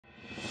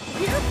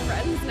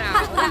friends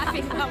now.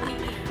 Laughing while we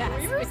eat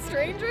fast We were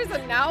strangers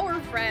and now we're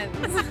friends.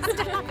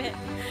 Stop it.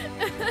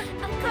 Oh,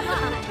 come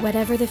on.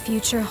 Whatever the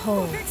future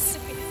holds,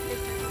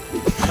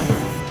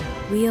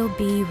 we'll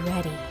be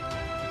ready.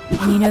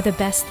 And you know the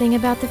best thing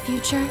about the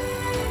future?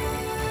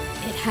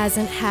 It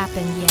hasn't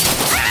happened yet.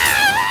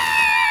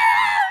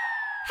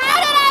 How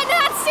did I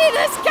not see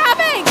this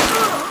coming?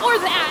 Or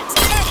that.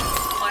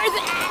 Or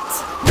that.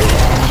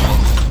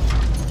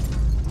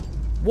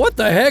 What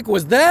the heck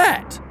was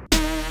that?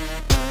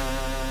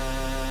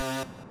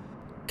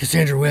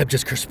 Cassandra Webb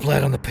just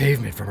kersplat on the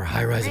pavement from her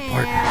high-rise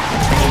apartment.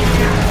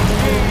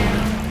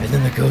 And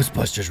then the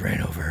Ghostbusters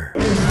ran over her.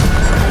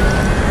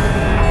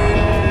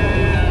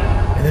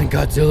 And then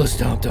Godzilla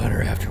stomped on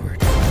her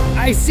afterwards.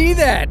 I see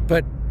that,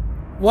 but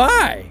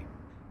why?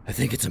 I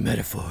think it's a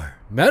metaphor.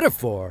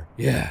 Metaphor?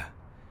 Yeah.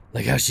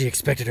 Like how she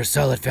expected her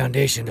solid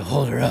foundation to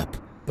hold her up,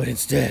 but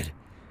instead,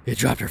 it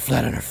dropped her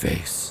flat on her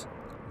face.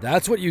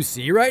 That's what you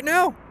see right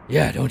now?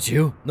 Yeah, don't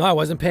you? No, I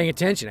wasn't paying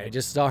attention. I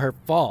just saw her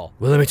fall.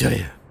 Well, let me tell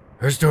you.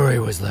 Her story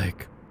was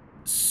like,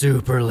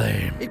 super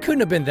lame. It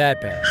couldn't have been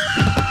that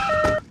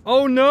bad.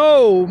 Oh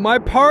no, my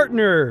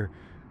partner!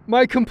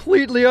 My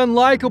completely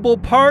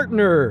unlikable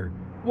partner!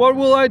 What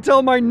will I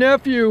tell my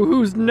nephew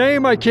whose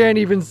name I can't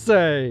even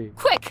say?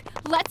 Quick,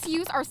 let's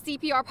use our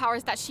CPR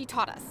powers that she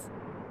taught us.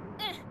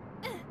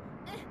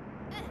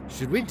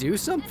 Should we do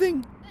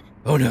something?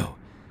 Oh no,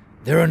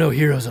 there are no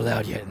heroes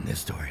allowed yet in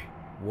this story.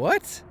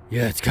 What?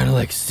 Yeah, it's kind of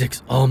like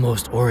 6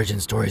 almost origin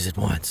stories at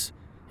once.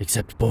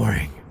 Except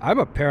boring. I'm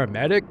a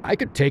paramedic. I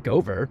could take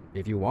over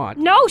if you want.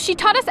 No, she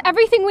taught us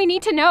everything we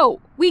need to know.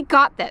 We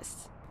got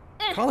this.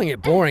 Calling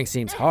it boring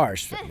seems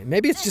harsh.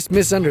 Maybe it's just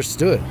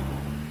misunderstood.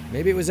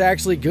 Maybe it was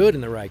actually good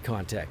in the right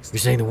context. You're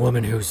saying the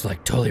woman who's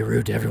like totally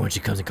rude to everyone she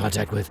comes in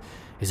contact with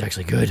is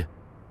actually good?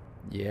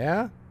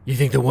 Yeah? You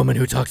think the woman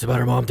who talks about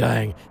her mom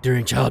dying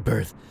during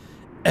childbirth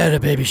at a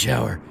baby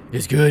shower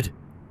is good?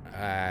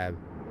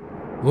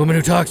 Woman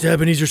who talks to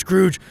Ebenezer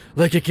Scrooge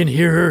like it can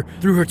hear her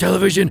through her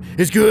television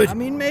is good. I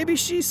mean, maybe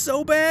she's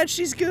so bad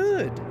she's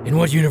good. In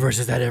what universe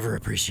is that ever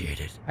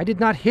appreciated? I did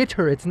not hit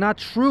her. It's not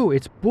true.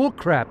 It's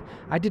bullcrap.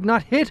 I did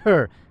not hit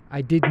her.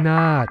 I did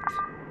not.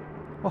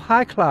 Oh,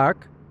 hi,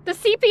 Clark. The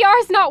CPR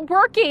is not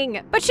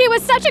working, but she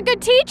was such a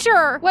good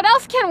teacher. What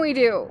else can we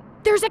do?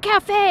 There's a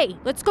cafe.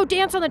 Let's go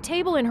dance on the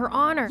table in her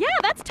honor. Yeah,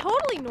 that's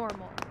totally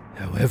normal.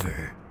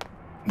 However,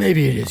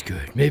 maybe it is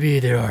good. Maybe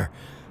there are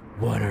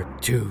 1 or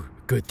 2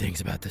 good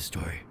things about this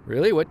story.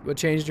 Really? What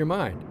changed your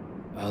mind?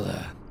 I'll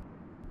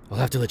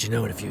have to let you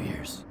know in a few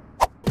years.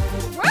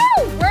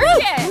 Woo! Work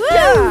it!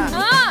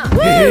 Woo!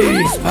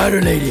 Hey,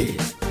 spider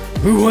ladies!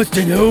 Who wants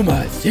to know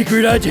my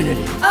secret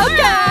identity?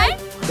 Okay!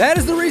 That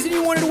is the reason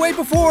you wanted to wait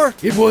before?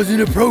 It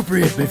wasn't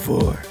appropriate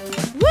before.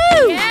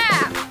 Woo!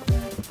 Yeah!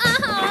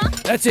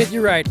 That's it,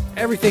 you're right.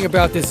 Everything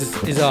about this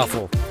is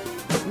awful.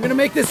 I'm gonna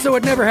make this so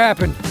it never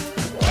happened.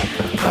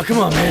 Oh, come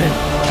on,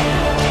 man.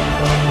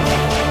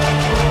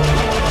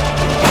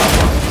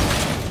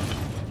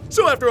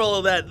 So after all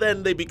of that,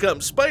 then they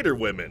become Spider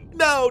Women.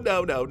 No,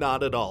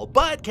 not at all.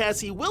 But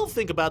Cassie will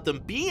think about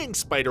them being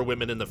Spider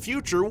Women in the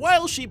future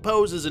while she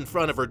poses in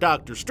front of her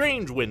Doctor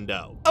Strange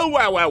window. Oh,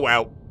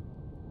 wow.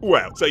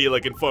 Well, so you're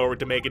looking forward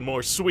to making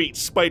more sweet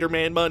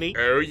Spider-Man money?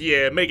 Oh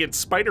yeah, making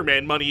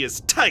Spider-Man money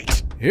is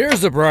tight.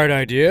 Here's a bright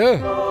idea.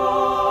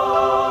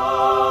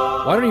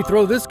 Why don't you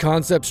throw this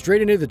concept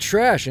straight into the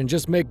trash and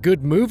just make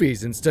good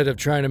movies instead of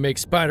trying to make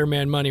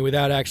Spider-Man money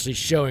without actually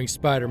showing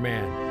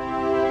Spider-Man?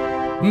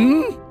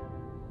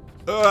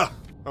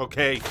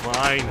 Okay,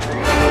 fine.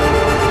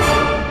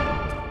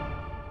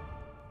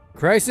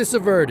 Crisis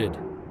averted.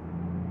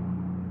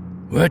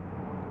 What?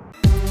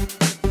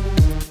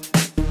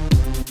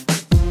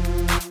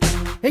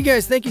 Hey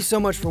guys, thank you so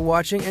much for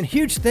watching, and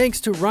huge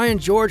thanks to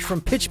RyanGeorge from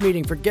Pitch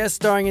Meeting for guest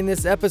starring in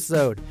this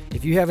episode.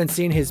 If you haven't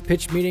seen his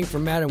pitch meeting for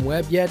Madam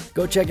Web yet,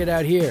 go check it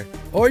out here.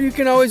 Or you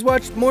can always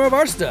watch more of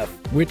our stuff,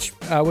 which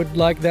I would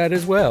like that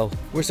as well.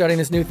 We're starting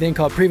this new thing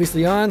called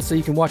Previously On, so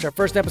you can watch our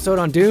first episode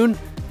on DUNE,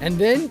 and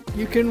then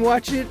you can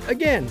watch it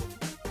again,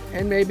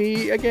 and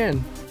maybe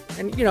again.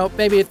 And, you know,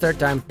 maybe a third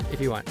time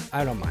if you want.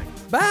 I don't mind.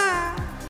 Bye!